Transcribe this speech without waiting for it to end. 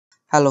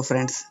Hello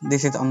friends,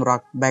 this is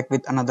Anurag back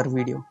with another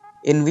video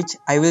in which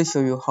I will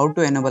show you how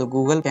to enable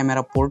Google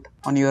camera port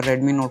on your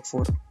Redmi Note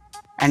 4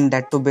 and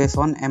that too based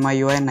on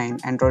MIUI 9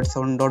 Android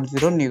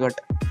 7.0 Nougat.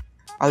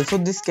 Also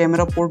this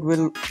camera port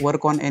will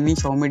work on any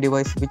Xiaomi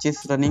device which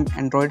is running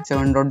Android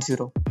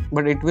 7.0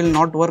 but it will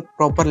not work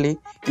properly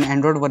in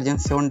Android version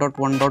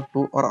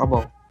 7.1.2 or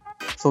above.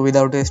 So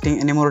without wasting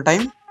any more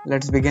time,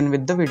 let's begin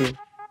with the video.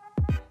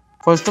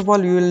 First of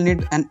all, you will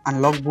need an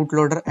unlock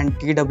bootloader and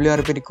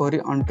TWRP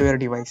recovery onto your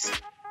device.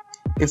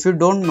 If you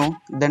don't know,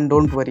 then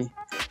don't worry.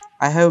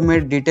 I have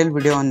made detailed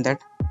video on that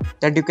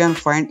you can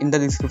find in the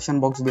description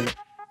box below.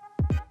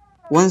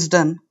 Once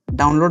done,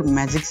 download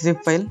Magic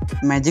zip file,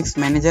 Magic's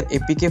Manager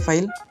APK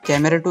file,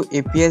 Camera to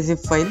API zip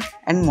file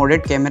and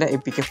modded camera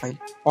APK file.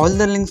 All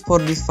the links for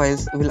these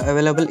files will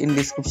available in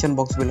description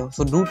box below,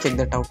 so do check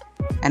that out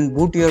and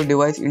boot your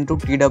device into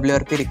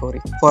TWRP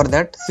recovery. For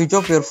that, switch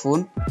off your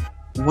phone.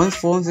 Once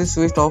phone is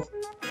switched off,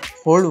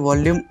 hold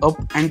volume up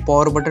and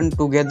power button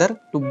together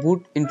to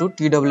boot into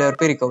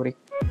TWRP recovery.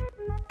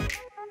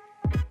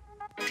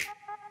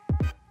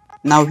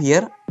 Now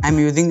here I am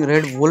using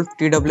Red Wolf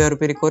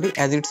TWRP recovery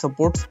as it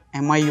supports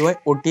MIUI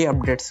OTA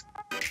updates.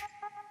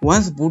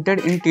 Once booted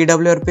in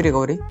TWRP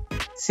recovery,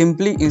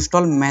 simply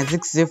install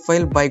Magic zip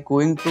file by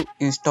going to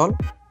install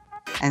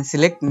and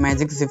select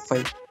Magic zip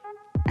file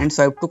and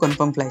swipe to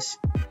confirm flash.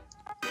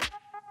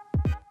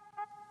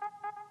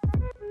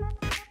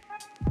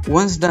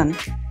 Once done,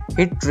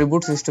 hit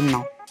reboot system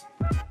now.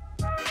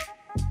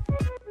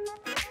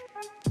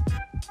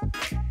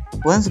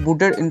 Once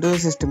booted into the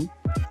system,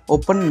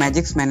 open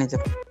Magic's Manager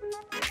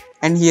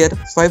and here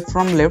swipe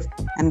from left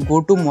and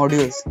go to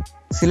modules.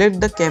 Select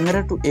the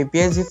camera to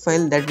API zip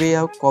file that we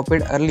have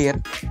copied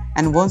earlier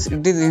and once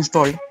it is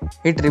installed,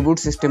 hit reboot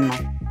system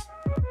now.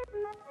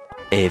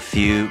 A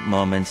few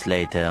moments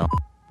later.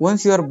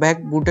 Once you are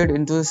back booted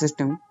into the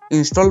system,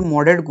 install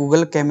modded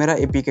Google Camera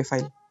APK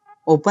file.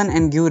 Open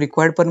and give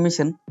required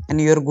permission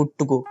and you are good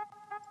to go.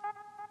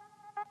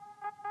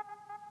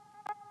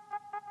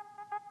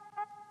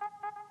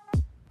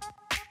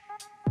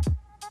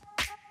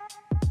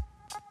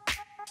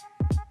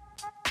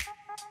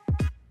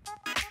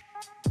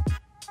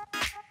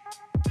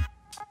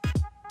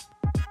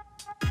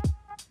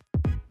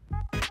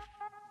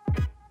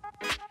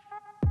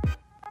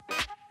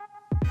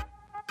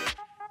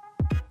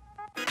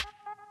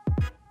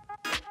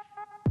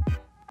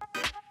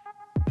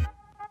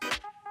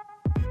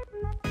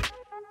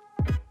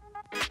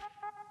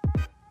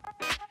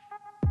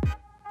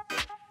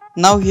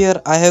 Now here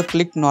I have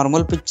clicked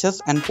normal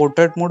pictures and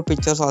portrait mode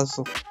pictures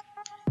also.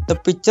 The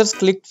pictures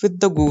clicked with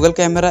the Google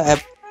Camera app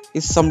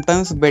is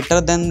sometimes better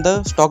than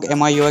the stock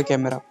MIUI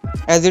camera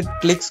as it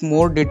clicks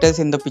more details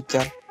in the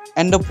picture,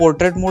 and the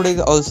portrait mode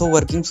is also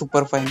working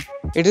super fine.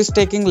 It is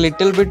taking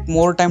little bit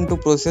more time to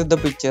process the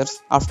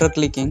pictures after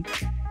clicking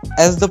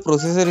as the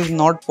processor is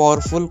not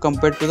powerful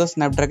compared to the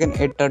Snapdragon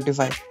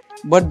 835.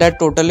 But that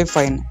totally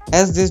fine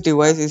as this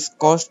device is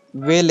cost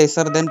way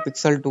lesser than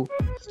Pixel 2,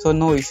 so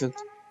no issues.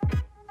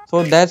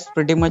 So that's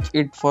pretty much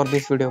it for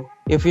this video.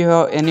 If you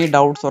have any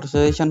doubts or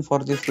suggestion for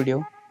this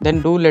video,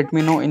 then do let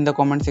me know in the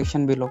comment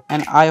section below.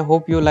 And I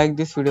hope you like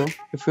this video.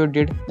 If you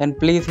did, then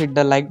please hit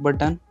the like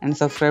button and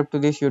subscribe to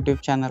this YouTube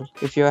channel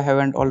if you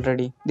haven't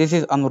already. This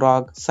is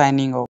Anurag signing off.